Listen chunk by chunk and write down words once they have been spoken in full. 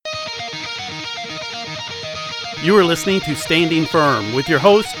You are listening to Standing Firm with your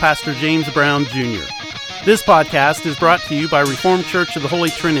host, Pastor James Brown Jr. This podcast is brought to you by Reformed Church of the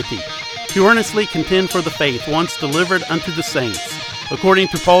Holy Trinity, to earnestly contend for the faith once delivered unto the saints, according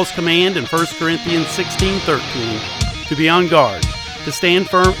to Paul's command in 1 Corinthians 16:13, to be on guard, to stand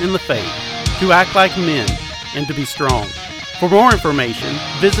firm in the faith, to act like men, and to be strong. For more information,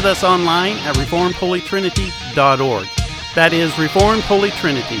 visit us online at reformedholytrinity.org. That is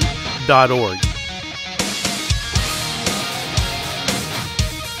reformedholytrinity.org.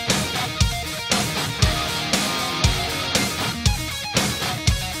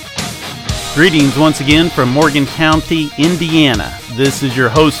 Greetings once again from Morgan County, Indiana. This is your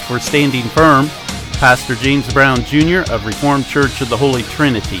host for Standing Firm, Pastor James Brown Jr. of Reformed Church of the Holy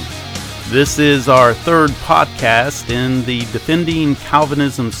Trinity. This is our third podcast in the Defending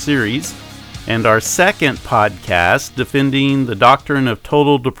Calvinism series, and our second podcast defending the doctrine of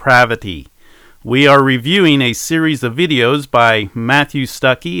total depravity. We are reviewing a series of videos by Matthew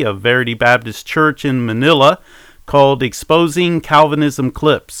Stuckey of Verity Baptist Church in Manila called Exposing Calvinism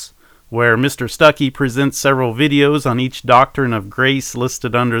Clips, where Mr. Stuckey presents several videos on each doctrine of grace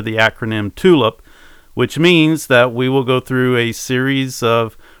listed under the acronym TULIP, which means that we will go through a series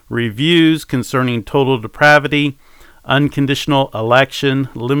of reviews concerning total depravity, unconditional election,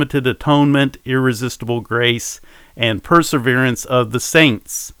 limited atonement, irresistible grace, and perseverance of the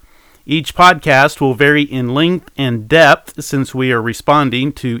saints. Each podcast will vary in length and depth since we are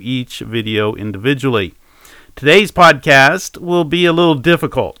responding to each video individually. Today's podcast will be a little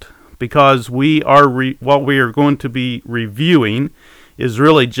difficult because what we are going to be reviewing is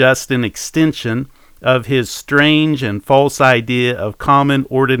really just an extension of his strange and false idea of common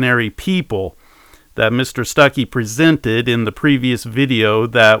ordinary people that Mr. Stuckey presented in the previous video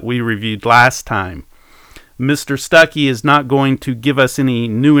that we reviewed last time. Mr. Stuckey is not going to give us any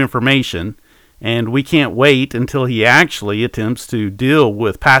new information, and we can't wait until he actually attempts to deal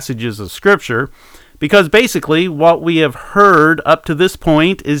with passages of Scripture, because basically what we have heard up to this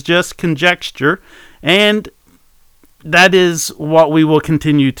point is just conjecture, and that is what we will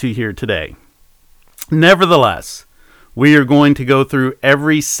continue to hear today. Nevertheless, we are going to go through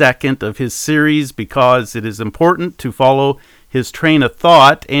every second of his series because it is important to follow his train of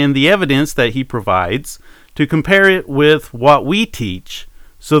thought and the evidence that he provides to compare it with what we teach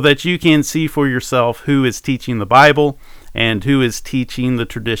so that you can see for yourself who is teaching the Bible and who is teaching the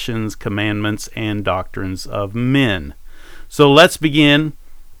traditions, commandments, and doctrines of men. So let's begin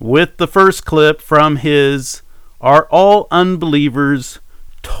with the first clip from his Are All Unbelievers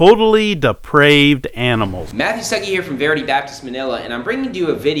Totally Depraved Animals? Matthew Stuckey here from Verity Baptist Manila, and I'm bringing you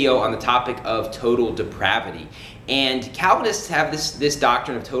a video on the topic of total depravity. And Calvinists have this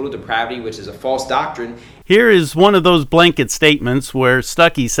doctrine of total depravity, which is a false doctrine. Here is one of those blanket statements where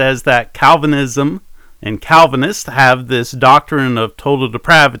Stuckey says that Calvinism and Calvinists have this doctrine of total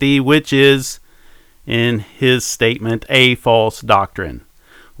depravity, which is, in his statement, a false doctrine.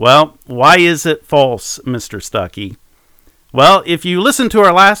 Well, why is it false, Mr. Stuckey? Well, if you listen to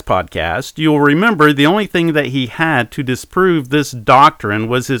our last podcast, you'll remember the only thing that he had to disprove this doctrine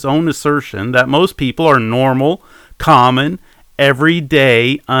was his own assertion that most people are normal, common,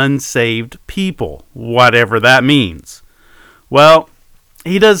 everyday, unsaved people, whatever that means. Well,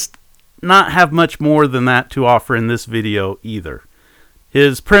 he does not have much more than that to offer in this video either.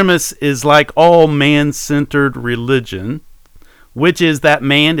 His premise is like all man-centered religion, which is that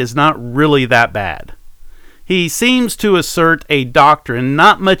man is not really that bad. He seems to assert a doctrine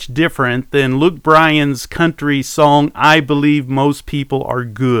not much different than Luke Bryan's country song, I Believe Most People Are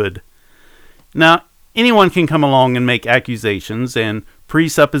Good. Now, anyone can come along and make accusations and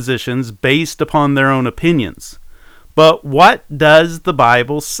presuppositions based upon their own opinions. But what does the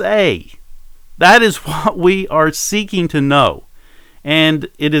Bible say? That is what we are seeking to know. And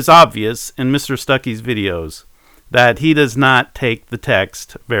it is obvious in Mr. Stuckey's videos that he does not take the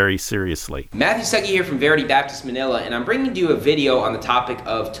text very seriously. Matthew Stuckey here from Verity Baptist Manila, and I'm bringing you a video on the topic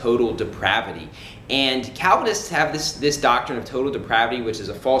of total depravity. And Calvinists have this doctrine of total depravity, which is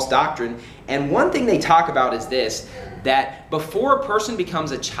a false doctrine. And one thing they talk about is this, that before a person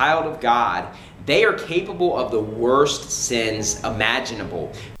becomes a child of God, they are capable of the worst sins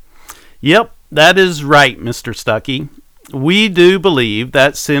imaginable. Yep, that is right, Mr. Stuckey. We do believe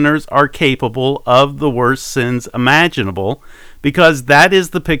that sinners are capable of the worst sins imaginable because that is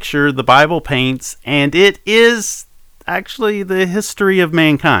the picture the Bible paints, and it is actually the history of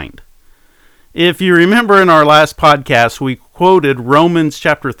mankind. If you remember in our last podcast, we quoted Romans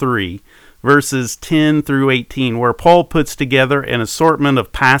chapter 3, verses 10 through 18, where Paul puts together an assortment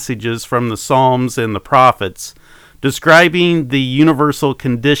of passages from the Psalms and the prophets describing the universal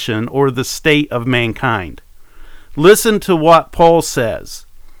condition or the state of mankind. Listen to what Paul says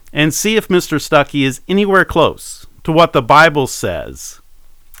and see if Mr. Stuckey is anywhere close to what the Bible says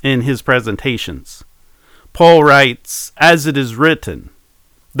in his presentations. Paul writes, "As it is written,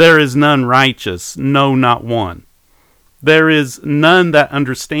 there is none righteous, no, not one. There is none that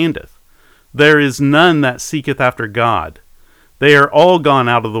understandeth. There is none that seeketh after God. They are all gone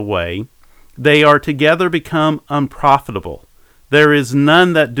out of the way. They are together become unprofitable. There is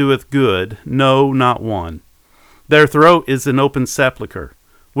none that doeth good, no, not one. Their throat is an open sepulchre.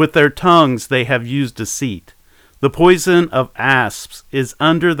 With their tongues they have used deceit. The poison of asps is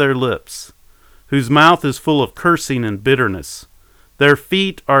under their lips, whose mouth is full of cursing and bitterness. Their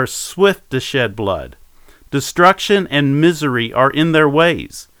feet are swift to shed blood. Destruction and misery are in their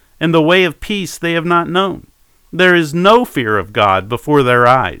ways, and the way of peace they have not known. There is no fear of God before their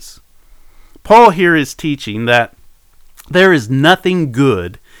eyes." Paul here is teaching that there is nothing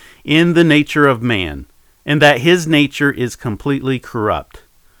good in the nature of man, and that his nature is completely corrupt.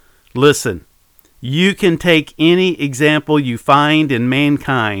 Listen, you can take any example you find in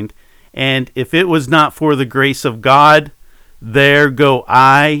mankind, and if it was not for the grace of God, there go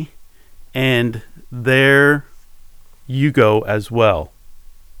I, and there you go as well.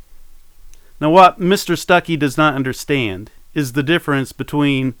 Now, what Mr. Stuckey does not understand is the difference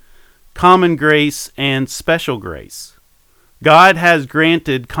between common grace and special grace. God has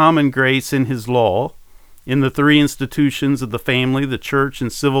granted common grace in his law, in the three institutions of the family, the church,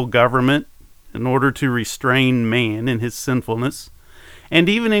 and civil government, in order to restrain man in his sinfulness, and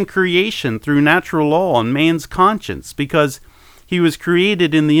even in creation through natural law and man's conscience, because he was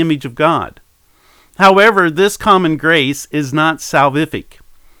created in the image of God. However, this common grace is not salvific.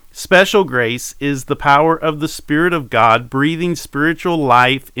 Special grace is the power of the Spirit of God breathing spiritual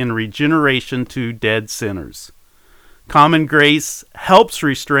life in regeneration to dead sinners. Common grace helps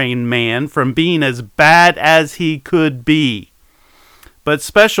restrain man from being as bad as he could be. But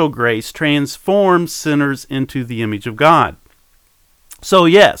special grace transforms sinners into the image of God. So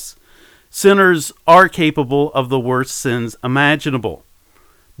yes, sinners are capable of the worst sins imaginable.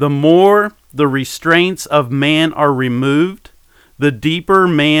 The more the restraints of man are removed, the deeper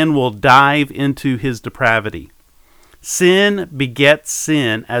man will dive into his depravity. Sin begets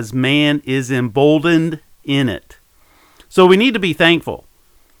sin as man is emboldened in it. So we need to be thankful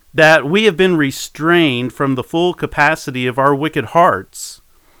that we have been restrained from the full capacity of our wicked hearts,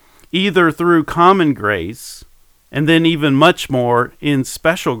 either through common grace, and then even much more in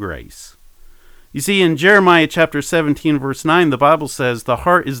special grace. You see, in Jeremiah chapter 17, verse 9, the Bible says, "The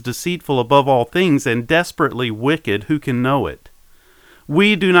heart is deceitful above all things and desperately wicked. Who can know it?"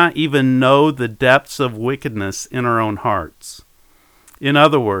 We do not even know the depths of wickedness in our own hearts. In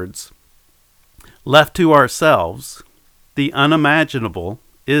other words, left to ourselves, the unimaginable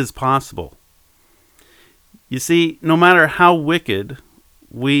is possible. You see, no matter how wicked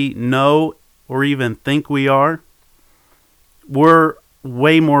we know or even think we are, we're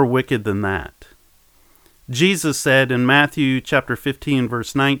way more wicked than that. Jesus said in Matthew chapter 15,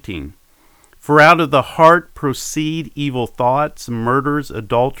 verse 19, "For out of the heart proceed evil thoughts, murders,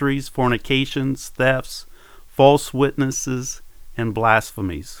 adulteries, fornications, thefts, false witnesses, and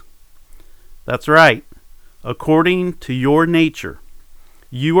blasphemies." That's right. According to your nature,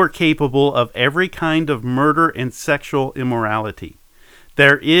 you are capable of every kind of murder and sexual immorality.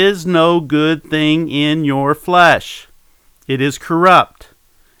 There is no good thing in your flesh. It is corrupt,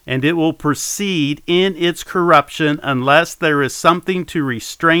 and it will proceed in its corruption unless there is something to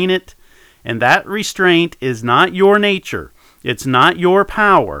restrain it, and that restraint is not your nature, it's not your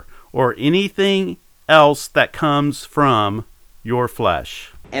power, or anything else that comes from your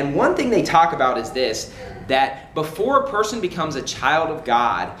flesh. And one thing they talk about is this, that before a person becomes a child of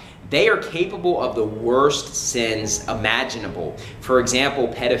God, they are capable of the worst sins imaginable. For example,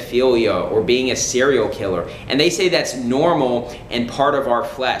 pedophilia or being a serial killer. And they say that's normal and part of our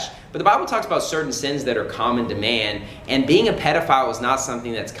flesh. But the Bible talks about certain sins that are common to man, and being a pedophile is not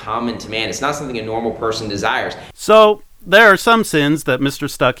something that's common to man. It's not something a normal person desires. So there are some sins that Mr.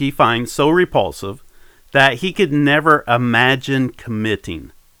 Stuckey finds so repulsive that he could never imagine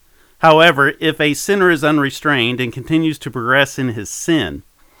committing. However, if a sinner is unrestrained and continues to progress in his sin,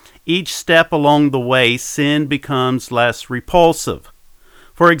 each step along the way, sin becomes less repulsive.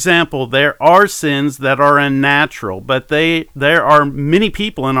 For example, there are sins that are unnatural, but there are many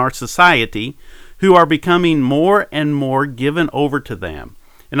people in our society who are becoming more and more given over to them.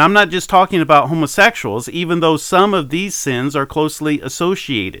 And I'm not just talking about homosexuals, even though some of these sins are closely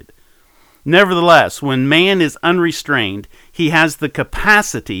associated. Nevertheless, when man is unrestrained, he has the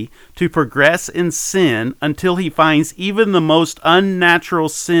capacity to progress in sin until he finds even the most unnatural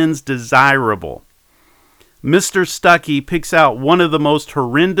sins desirable. Mr. Stuckey picks out one of the most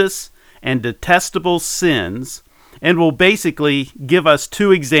horrendous and detestable sins and will basically give us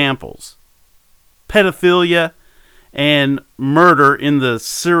two examples: pedophilia and murder in the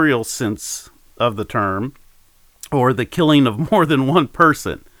serial sense of the term, or the killing of more than one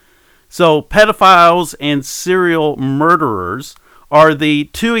person. So pedophiles and serial murderers are the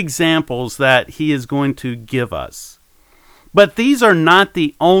two examples that he is going to give us. But these are not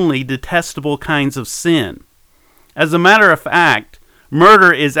the only detestable kinds of sin. As a matter of fact,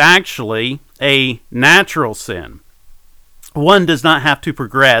 murder is actually a natural sin. One does not have to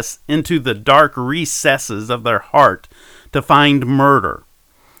progress into the dark recesses of their heart to find murder.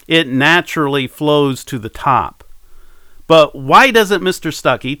 It naturally flows to the top. But why doesn't Mr.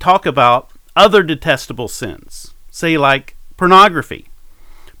 Stuckey talk about other detestable sins? Say like pornography.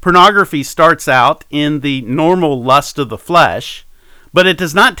 Pornography starts out in the normal lust of the flesh, but it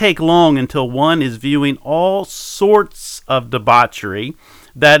does not take long until one is viewing all sorts of debauchery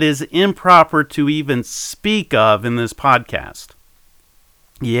that is improper to even speak of in this podcast.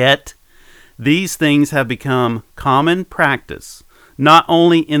 Yet, these things have become common practice, not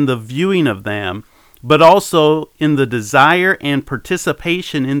only in the viewing of them, but also in the desire and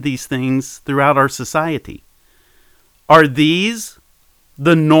participation in these things throughout our society. Are these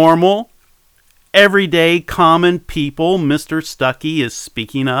the normal, everyday, common people Mr. Stuckey is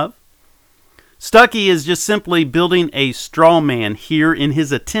speaking of? Stuckey is just simply building a straw man here in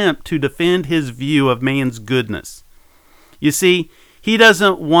his attempt to defend his view of man's goodness. You see, he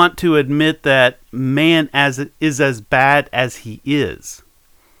doesn't want to admit that man is as bad as he is.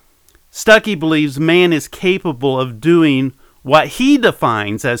 Stuckey believes man is capable of doing what he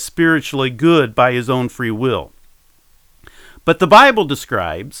defines as spiritually good by his own free will. But the Bible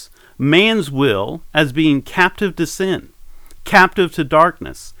describes man's will as being captive to sin, captive to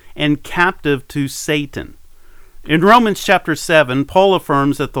darkness, and captive to Satan. In Romans chapter 7, Paul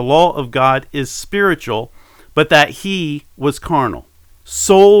affirms that the law of God is spiritual, but that he was carnal,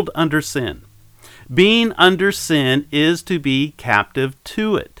 sold under sin. Being under sin is to be captive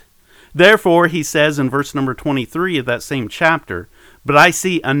to it. Therefore, he says in verse number 23 of that same chapter, "But I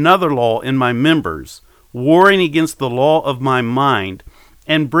see another law in my members, warring against the law of my mind,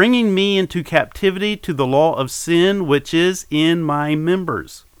 and bringing me into captivity to the law of sin which is in my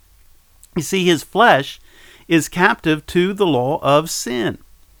members." You see, his flesh is captive to the law of sin.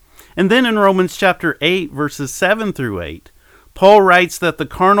 And then in Romans chapter 8, verses 7 through 8, Paul writes that the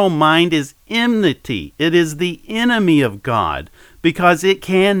carnal mind is enmity. It is the enemy of God, because it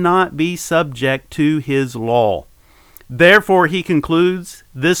cannot be subject to his law. Therefore, he concludes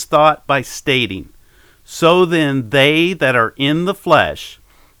this thought by stating, "So then they that are in the flesh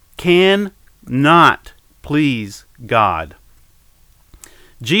can not please God."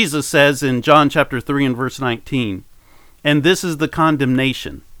 Jesus says in John chapter 3 and verse 19, "And this is the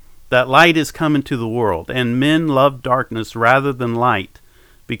condemnation, that light is come into the world, and men love darkness rather than light,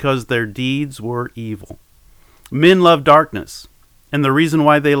 because their deeds were evil." Men love darkness, and the reason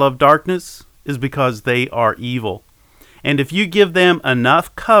why they love darkness is because they are evil. And if you give them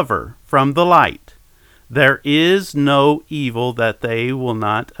enough cover from the light, there is no evil that they will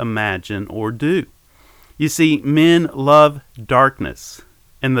not imagine or do. You see, men love darkness,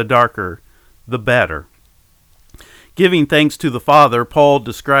 and the darker, the better. Giving thanks to the Father, Paul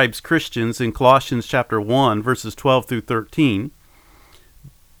describes Christians in Colossians chapter 1, verses 12 through 13,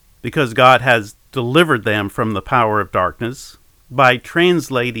 because God has delivered them from the power of darkness by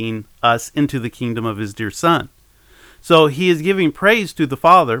translating us into the kingdom of his dear Son. So he is giving praise to the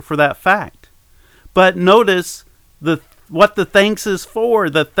Father for that fact. But notice what the thanks is for.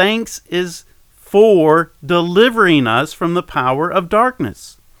 The thanks is for delivering us from the power of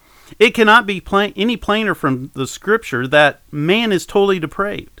darkness. It cannot be any plainer from the scripture that man is totally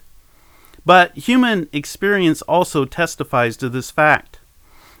depraved. But human experience also testifies to this fact.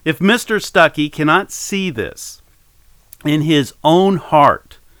 If Mr. Stuckey cannot see this in his own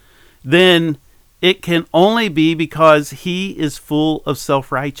heart, then it can only be because he is full of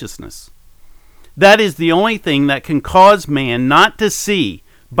self-righteousness. That is the only thing that can cause man not to see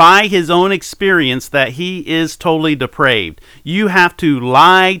by his own experience that he is totally depraved. You have to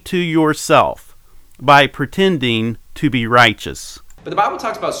lie to yourself by pretending to be righteous. But the Bible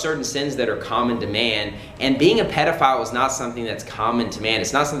talks about certain sins that are common to man, and being a pedophile is not something that's common to man.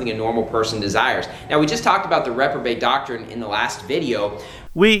 It's not something a normal person desires. Now, we just talked about the reprobate doctrine in the last video.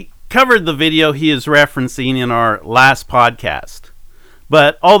 We covered the video he is referencing in our last podcast.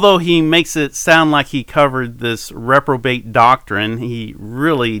 But although he makes it sound like he covered this reprobate doctrine, he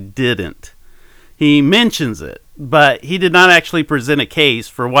really didn't. He mentions it, but he did not actually present a case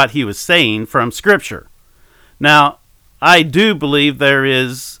for what he was saying from Scripture. Now, I do believe there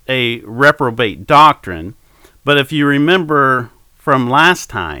is a reprobate doctrine, but if you remember from last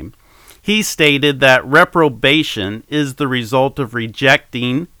time, he stated that reprobation is the result of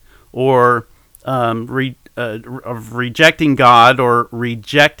rejecting or of rejecting God or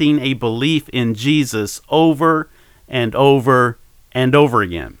rejecting a belief in Jesus over and over and over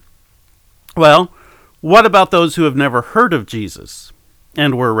again. Well, what about those who have never heard of Jesus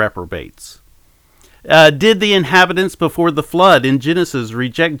and were reprobates? Did the inhabitants before the flood in Genesis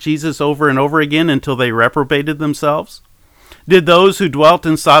reject Jesus over and over again until they reprobated themselves? Did those who dwelt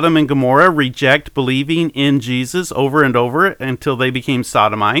in Sodom and Gomorrah reject believing in Jesus over and over until they became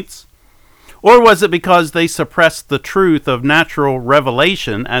Sodomites? Or was it because they suppressed the truth of natural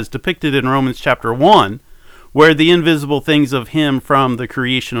revelation as depicted in Romans chapter 1, where the invisible things of him from the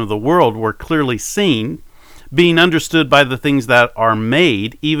creation of the world were clearly seen, being understood by the things that are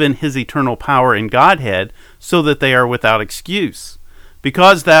made, even his eternal power and Godhead, so that they are without excuse?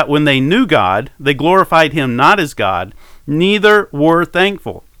 Because that when they knew God, they glorified him not as God, neither were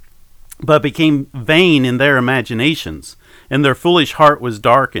thankful, but became vain in their imaginations, and their foolish heart was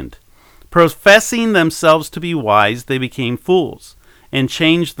darkened. Professing themselves to be wise, they became fools, and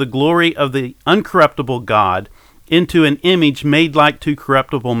changed the glory of the uncorruptible God into an image made like to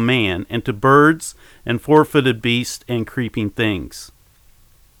corruptible man, and to birds, and four-footed beasts, and creeping things.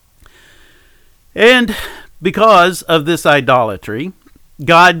 And because of this idolatry,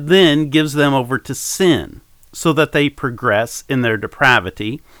 God then gives them over to sin, so that they progress in their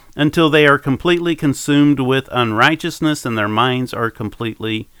depravity until they are completely consumed with unrighteousness and their minds are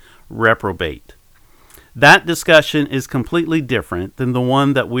completely reprobate. That discussion is completely different than the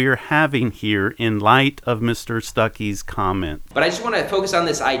one that we're having here in light of Mr. Stuckey's comment. But I just want to focus on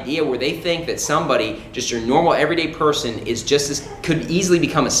this idea where they think that somebody, just your normal everyday person, is just as could easily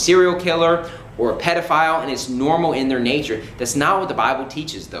become a serial killer or a pedophile, and it's normal in their nature. That's not what the Bible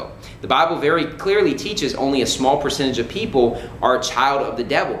teaches, though. The Bible very clearly teaches only a small percentage of people are a child of the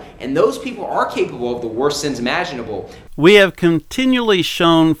devil, and those people are capable of the worst sins imaginable. We have continually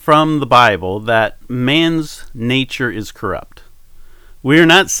shown from the Bible that man's nature is corrupt. We are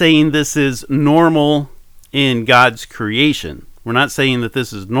not saying this is normal in God's creation. We're not saying that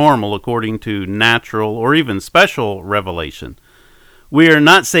this is normal according to natural or even special revelation. We are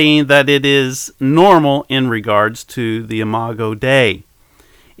not saying that it is normal in regards to the Imago Dei.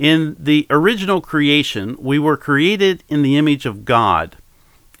 In the original creation, we were created in the image of God,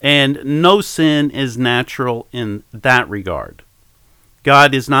 and no sin is natural in that regard.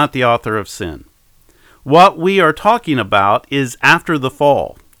 God is not the author of sin. What we are talking about is after the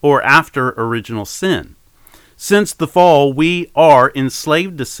fall, or after original sin. Since the fall, we are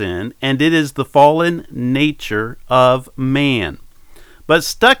enslaved to sin, and it is the fallen nature of man. But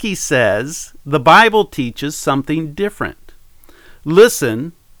Stuckey says the Bible teaches something different.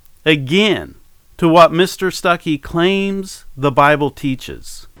 Listen again to what Mr. Stuckey claims the Bible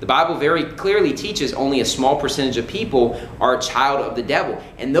teaches. The Bible very clearly teaches only a small percentage of people are a child of the devil,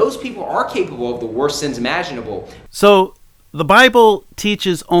 and those people are capable of the worst sins imaginable. So the Bible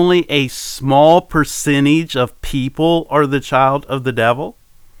teaches only a small percentage of people are the child of the devil?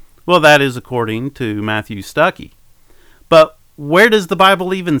 Well, that is according to Matthew Stuckey. But where does the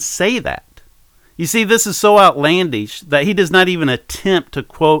Bible even say that? You see, this is so outlandish that he does not even attempt to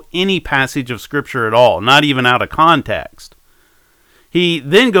quote any passage of Scripture at all, not even out of context. He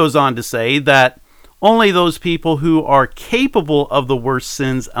then goes on to say that only those people who are capable of the worst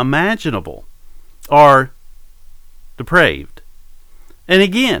sins imaginable are depraved. And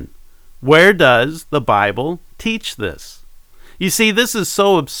again, where does the Bible teach this? You see, this is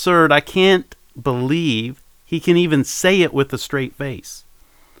so absurd, I can't believe he can even say it with a straight face.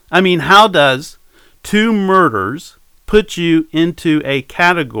 I mean, how does 2 murders put you into a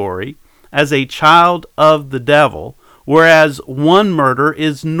category as a child of the devil, whereas 1 murder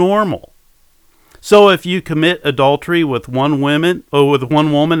is normal? So if you commit adultery with one woman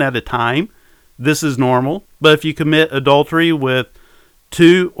at a time, this is normal. But if you commit adultery with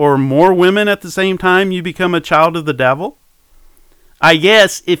 2 or more women at the same time, you become a child of the devil? I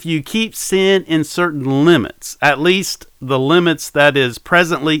guess if you keep sin in certain limits, at least the limits that is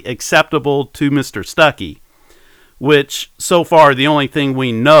presently acceptable to Mr. Stuckey, which so far the only thing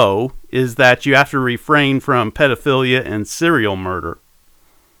we know is that you have to refrain from pedophilia and serial murder.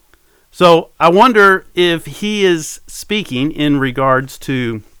 So I wonder if he is speaking in regards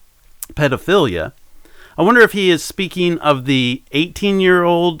to pedophilia. I wonder if he is speaking of the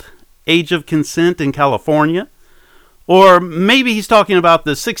 18-year-old age of consent in California, or maybe he's talking about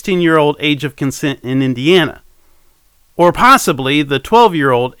the 16-year-old age of consent in Indiana. or possibly the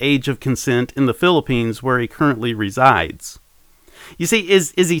 12-year-old age of consent in the Philippines where he currently resides. You see,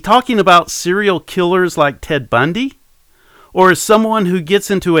 is he talking about serial killers like Ted Bundy? Or is someone who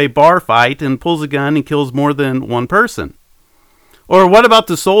gets into a bar fight and pulls a gun and kills more than one person? Or what about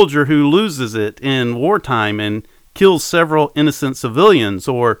the soldier who loses it in wartime and kills several innocent civilians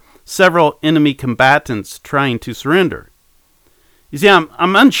or several enemy combatants trying to surrender? You see,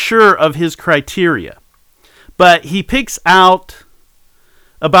 I'm unsure of his criteria, but he picks out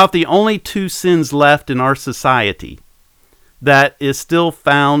about the only two sins left in our society that is still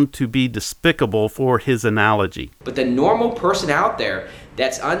found to be despicable for his analogy. But the normal person out there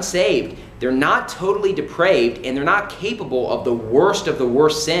that's unsaved, they're not totally depraved and they're not capable of the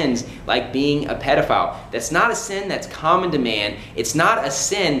worst sins like being a pedophile. That's not a sin that's common to man. It's not a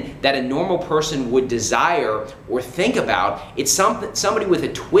sin that a normal person would desire or think about. It's somebody with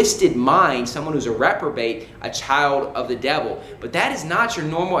a twisted mind, someone who's a reprobate, a child of the devil. But that is not your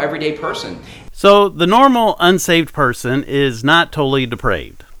normal everyday person. So the normal unsaved person is not totally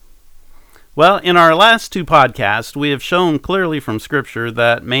depraved. Well, in our last two podcasts, we have shown clearly from Scripture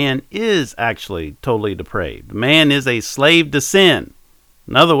that man is actually totally depraved. Man is a slave to sin.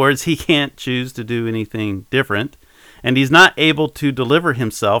 In other words, he can't choose to do anything different, and he's not able to deliver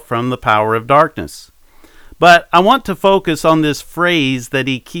himself from the power of darkness. But I want to focus on this phrase that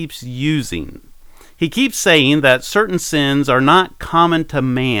he keeps using. He keeps saying that certain sins are not common to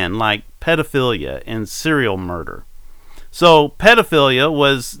man, like pedophilia and serial murder. So pedophilia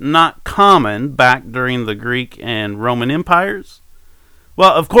was not common back during the Greek and Roman empires?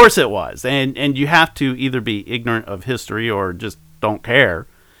 Well, of course it was, and you have to either be ignorant of history or just don't care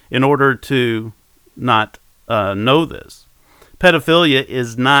in order to not know this. Pedophilia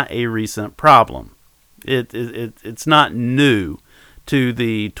is not a recent problem. It's not new to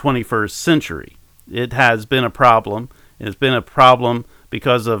the 21st century. It has been a problem. It's been a problem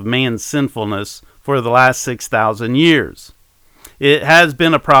because of man's sinfulness for the last 6,000 years. It has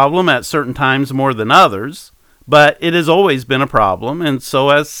been a problem at certain times more than others, but it has always been a problem, and so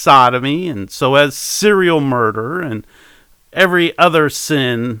has sodomy, and so has serial murder, and every other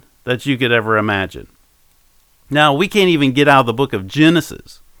sin that you could ever imagine. Now, we can't even get out of the book of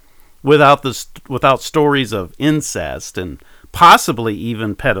Genesis without stories of incest and possibly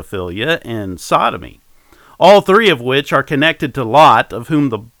even pedophilia and sodomy, all three of which are connected to Lot, of whom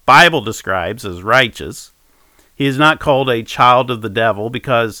the Bible describes as righteous. He is not called a child of the devil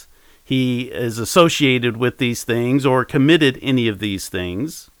because he is associated with these things or committed any of these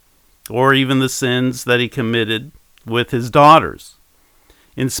things, or even the sins that he committed with his daughters.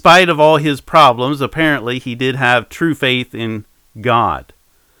 In spite of all his problems, apparently he did have true faith in God.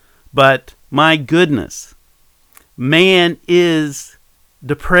 But my goodness, man is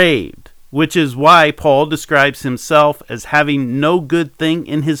depraved, which is why Paul describes himself as having no good thing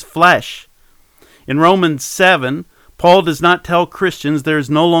in his flesh. In Romans 7, Paul does not tell Christians there is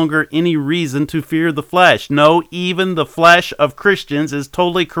no longer any reason to fear the flesh. No, even the flesh of Christians is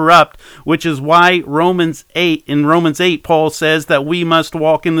totally corrupt, which is why in Romans 8, Paul says that we must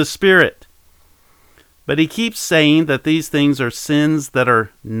walk in the Spirit. But he keeps saying that these things are sins that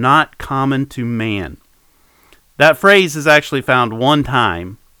are not common to man. That phrase is actually found one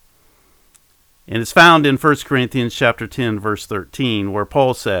time, and it's found in 1 Corinthians chapter 10, verse 13, where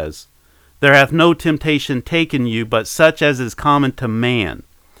Paul says, "There hath no temptation taken you, but such as is common to man.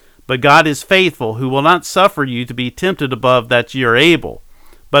 But God is faithful, who will not suffer you to be tempted above that ye are able,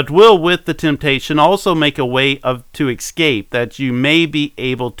 but will with the temptation also make a way to escape, that you may be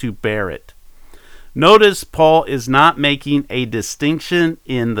able to bear it." Notice Paul is not making a distinction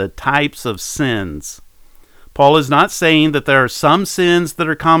in the types of sins. Paul is not saying that there are some sins that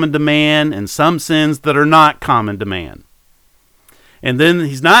are common to man and some sins that are not common to man. And then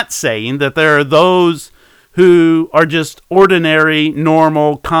he's not saying that there are those who are just ordinary,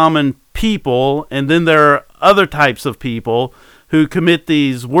 normal, common people, and then there are other types of people who commit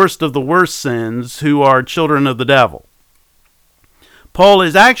these worst of the worst sins who are children of the devil. Paul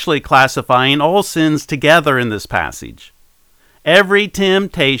is actually classifying all sins together in this passage. Every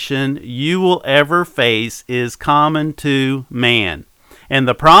temptation you will ever face is common to man. And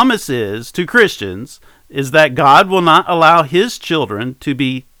the promise is to Christians is that God will not allow his children to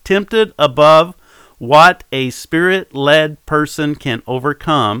be tempted above what a Spirit-led person can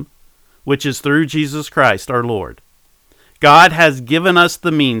overcome, which is through Jesus Christ our Lord. God has given us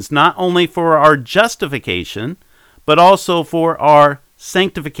the means not only for our justification, but also for our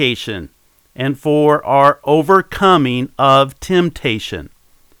sanctification and for our overcoming of temptation.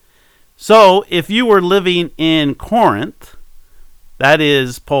 So, if you were living in Corinth, that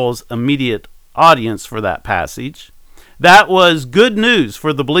is Paul's immediate audience for that passage, That was good news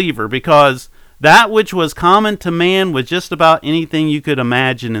for the believer, because that which was common to man was just about anything you could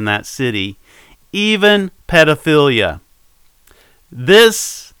imagine in that city, even pedophilia.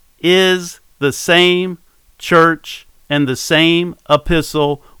 This is the same church and the same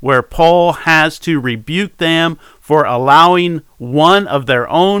epistle where Paul has to rebuke them for allowing one of their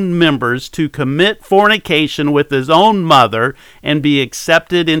own members to commit fornication with his own mother and be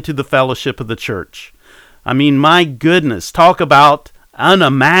accepted into the fellowship of the church. I mean, my goodness, talk about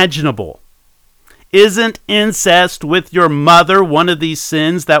unimaginable. Isn't incest with your mother one of these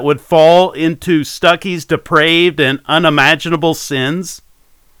sins that would fall into Stuckey's depraved and unimaginable sins?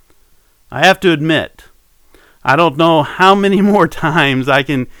 I have to admit, I don't know how many more times I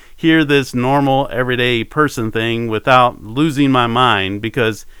can hear this normal, everyday person thing without losing my mind,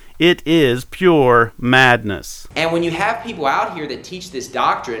 because it is pure madness. And when you have people out here that teach this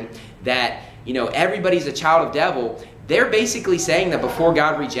doctrine that, everybody's a child of devil, they're basically saying that before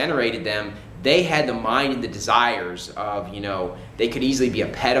God regenerated them, they had the mind and the desires of, they could easily be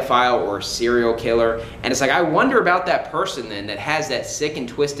a pedophile or a serial killer. And it's like, I wonder about that person then that has that sick and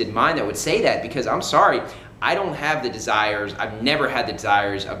twisted mind that would say that, because I'm sorry, I don't have the desires. I've never had the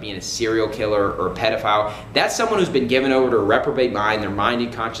desires of being a serial killer or a pedophile. That's someone who's been given over to a reprobate mind. Their mind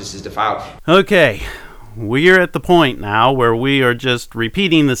and conscience is defiled. Okay, we're at the point now where we are just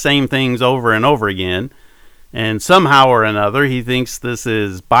repeating the same things over and over again. And somehow or another, he thinks this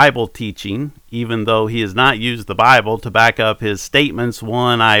is Bible teaching, even though he has not used the Bible to back up his statements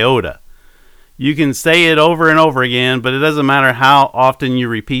one iota. You can say it over and over again, but it doesn't matter how often you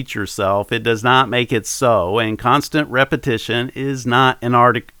repeat yourself. It does not make it so, and constant repetition is not an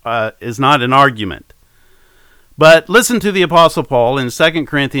argument. But listen to the Apostle Paul in 2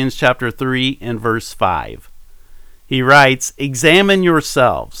 Corinthians chapter 3 and verse 5. He writes, "Examine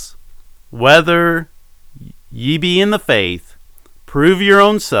yourselves, whether ye be in the faith, prove your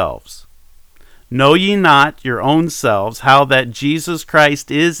own selves. Know ye not your own selves how that Jesus Christ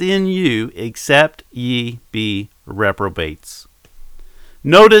is in you, except ye be reprobates?"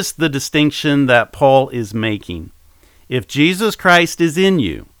 Notice the distinction that Paul is making. If Jesus Christ is in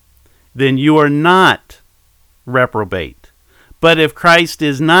you, then you are not reprobate. But if Christ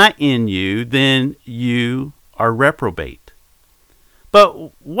is not in you, then you are reprobate.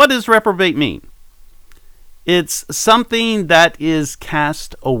 But what does reprobate mean? It's something that is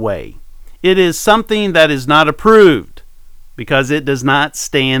cast away. It is something that is not approved because it does not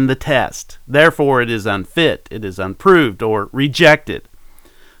stand the test. Therefore, it is unfit, it is unproved, or rejected.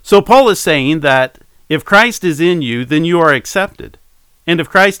 So Paul is saying that if Christ is in you, then you are accepted. And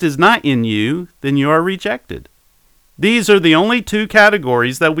if Christ is not in you, then you are rejected. These are the only two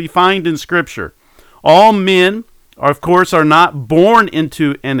categories that we find in Scripture. All men, of course, are not born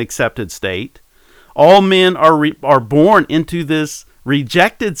into an accepted state. All men are born into this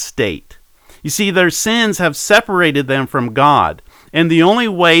rejected state. You see, their sins have separated them from God, and the only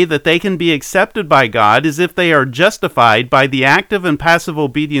way that they can be accepted by God is if they are justified by the active and passive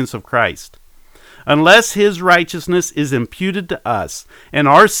obedience of Christ. Unless his righteousness is imputed to us, and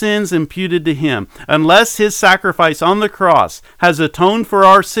our sins imputed to him, unless his sacrifice on the cross has atoned for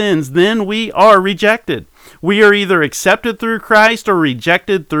our sins, then we are rejected. We are either accepted through Christ or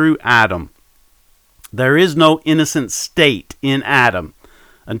rejected through Adam. There is no innocent state in Adam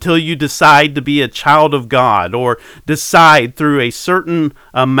until you decide to be a child of God, or decide through a certain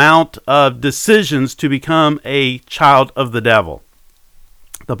amount of decisions to become a child of the devil.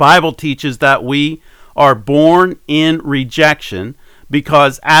 The Bible teaches that we are born in rejection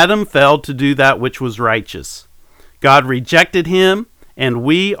because Adam failed to do that which was righteous. God rejected him, and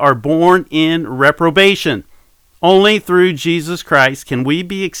we are born in reprobation. Only through Jesus Christ can we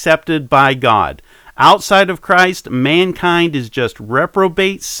be accepted by God. Outside of Christ, mankind is just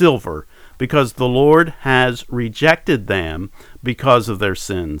reprobate silver because the Lord has rejected them because of their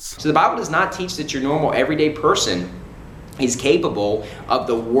sins. So the Bible does not teach that your normal everyday person is capable of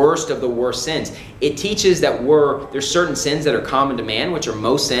the worst sins. It teaches that there's certain sins that are common to man, which are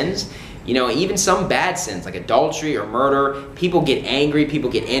most sins. Even some bad sins like adultery or murder. People get angry, people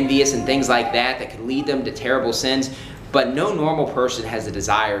get envious and things like that could lead them to terrible sins. But no normal person has the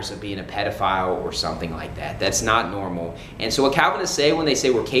desires of being a pedophile or something like that. That's not normal. And so what Calvinists say when they say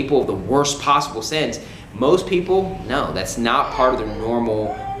we're capable of the worst possible sins, most people, no, that's not part of their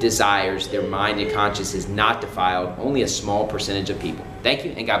normal desires. Their mind and conscience is not defiled. Only a small percentage of people. Thank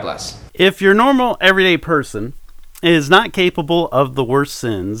you, and God bless. If your normal everyday person is not capable of the worst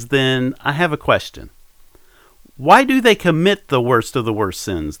sins, then I have a question. Why do they commit the worst of the worst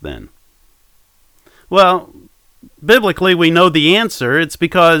sins then? Well, biblically, we know the answer. It's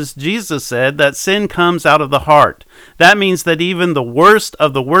because Jesus said that sin comes out of the heart. That means that even the worst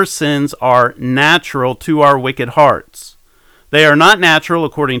of the worst sins are natural to our wicked hearts. They are not natural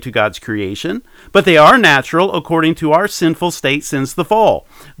according to God's creation, but they are natural according to our sinful state since the fall.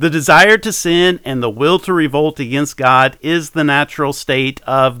 The desire to sin and the will to revolt against God is the natural state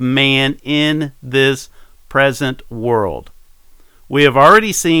of man in this present world. We have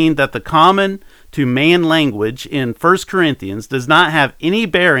already seen that the common to man language in 1 Corinthians does not have any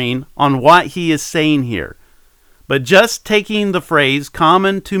bearing on what he is saying here. But just taking the phrase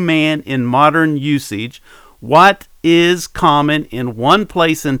common to man in modern usage, what is common in one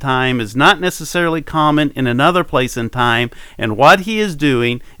place in time is not necessarily common in another place in time, and what he is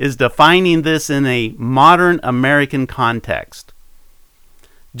doing is defining this in a modern American context.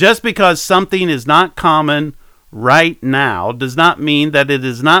 Just because something is not common right now does not mean that it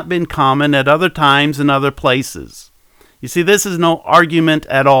has not been common at other times and other places. You see, this is no argument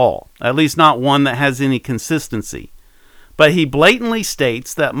at all, at least not one that has any consistency. But he blatantly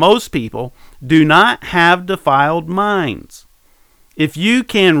states that most people do not have defiled minds. If you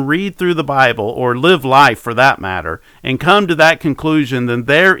can read through the Bible, or live life for that matter, and come to that conclusion, then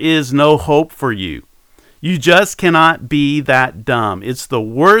there is no hope for you. You just cannot be that dumb. It's the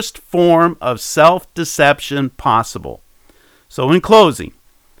worst form of self-deception possible. So in closing,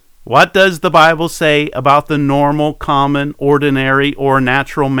 what does the Bible say about the normal, common, ordinary, or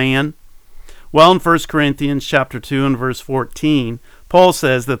natural man? Well, in 1 Corinthians chapter 2 and verse 14, Paul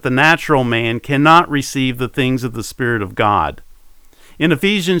says that the natural man cannot receive the things of the Spirit of God. In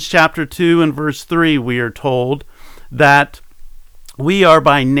Ephesians chapter 2 and verse 3, we are told that we are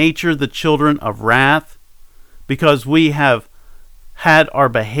by nature the children of wrath, because we have had our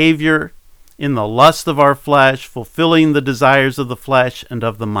behavior in the lust of our flesh, fulfilling the desires of the flesh and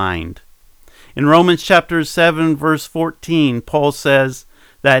of the mind. In Romans chapter 7, verse 14, Paul says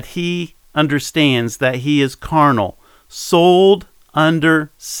that he understands that he is carnal, sold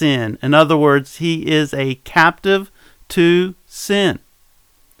under sin. In other words, he is a captive to sin.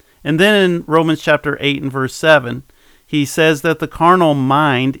 And then in Romans chapter 8 and verse 7, he says that the carnal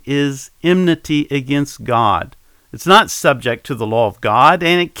mind is enmity against God. It's not subject to the law of God,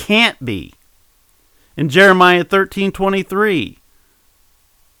 and it can't be. In Jeremiah 13:23,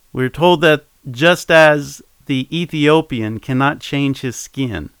 we're told that just as the Ethiopian cannot change his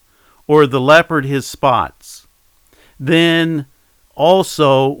skin, or the leopard his spots, then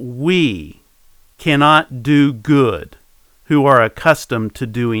also we cannot do good who are accustomed to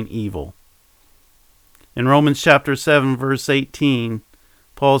doing evil. In Romans chapter 7, verse 18,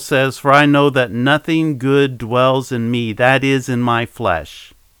 Paul says, "For I know that nothing good dwells in me, that is, in my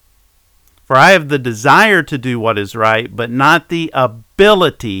flesh. For I have the desire to do what is right, but not the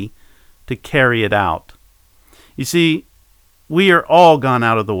ability to carry it out." You see, we are all gone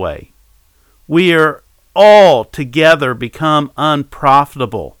out of the way. We are all together become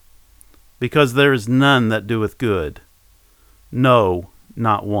unprofitable, because there is none that doeth good. No,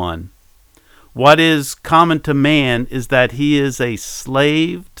 not one. What is common to man is that he is a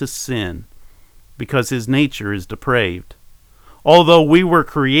slave to sin, because his nature is depraved. Although we were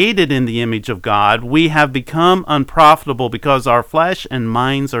created in the image of God, we have become unprofitable because our flesh and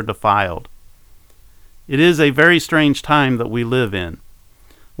minds are defiled. It is a very strange time that we live in,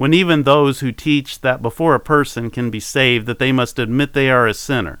 when even those who teach that before a person can be saved, that they must admit they are a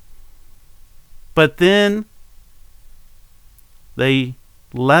sinner. But then they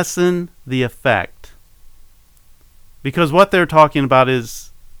lessen the effect, because what they're talking about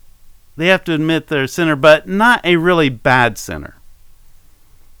is they have to admit they're a sinner, but not a really bad sinner.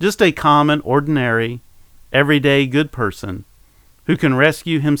 Just a common, ordinary, everyday good person who can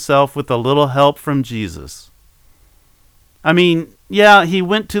rescue himself with a little help from Jesus. I mean, yeah, he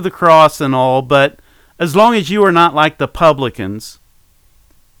went to the cross and all, but as long as you are not like the publicans,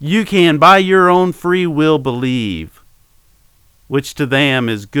 you can, by your own free will, believe, which to them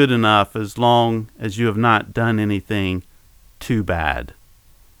is good enough as long as you have not done anything too bad.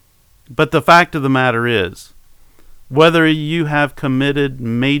 But the fact of the matter is, whether you have committed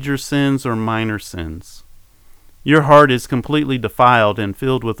major sins or minor sins, your heart is completely defiled and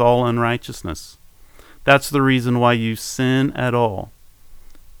filled with all unrighteousness. That's the reason why you sin at all.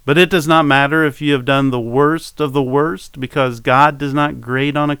 But it does not matter if you have done the worst of the worst, because God does not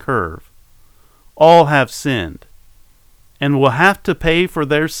grade on a curve. All have sinned, and will have to pay for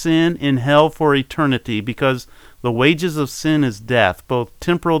their sin in hell for eternity, because the wages of sin is death, both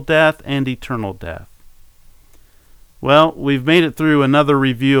temporal death and eternal death. Well, we've made it through another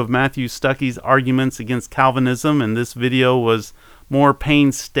review of Matthew Stuckey's arguments against Calvinism, and this video was more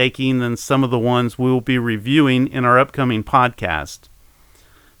painstaking than some of the ones we will be reviewing in our upcoming podcast.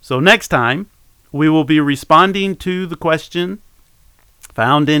 So next time, we will be responding to the question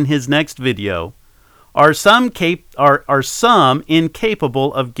found in his next video: Are some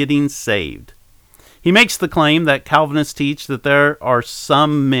incapable of getting saved? He makes the claim that Calvinists teach that there are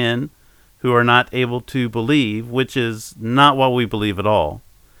some men who are not able to believe, which is not what we believe at all.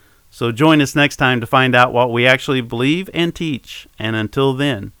 So join us next time to find out what we actually believe and teach. And until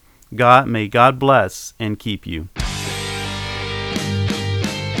then, may God bless and keep you.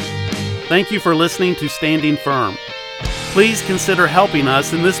 Thank you for listening to Standing Firm. Please consider helping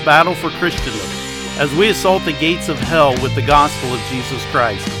us in this battle for Christendom as we assault the gates of hell with the gospel of Jesus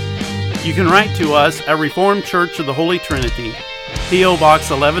Christ. You can write to us at Reformed Church of the Holy Trinity, P.O. Box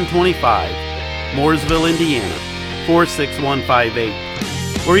 1125, Mooresville, Indiana, 46158.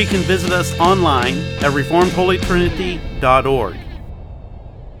 Or you can visit us online at reformedholytrinity.org.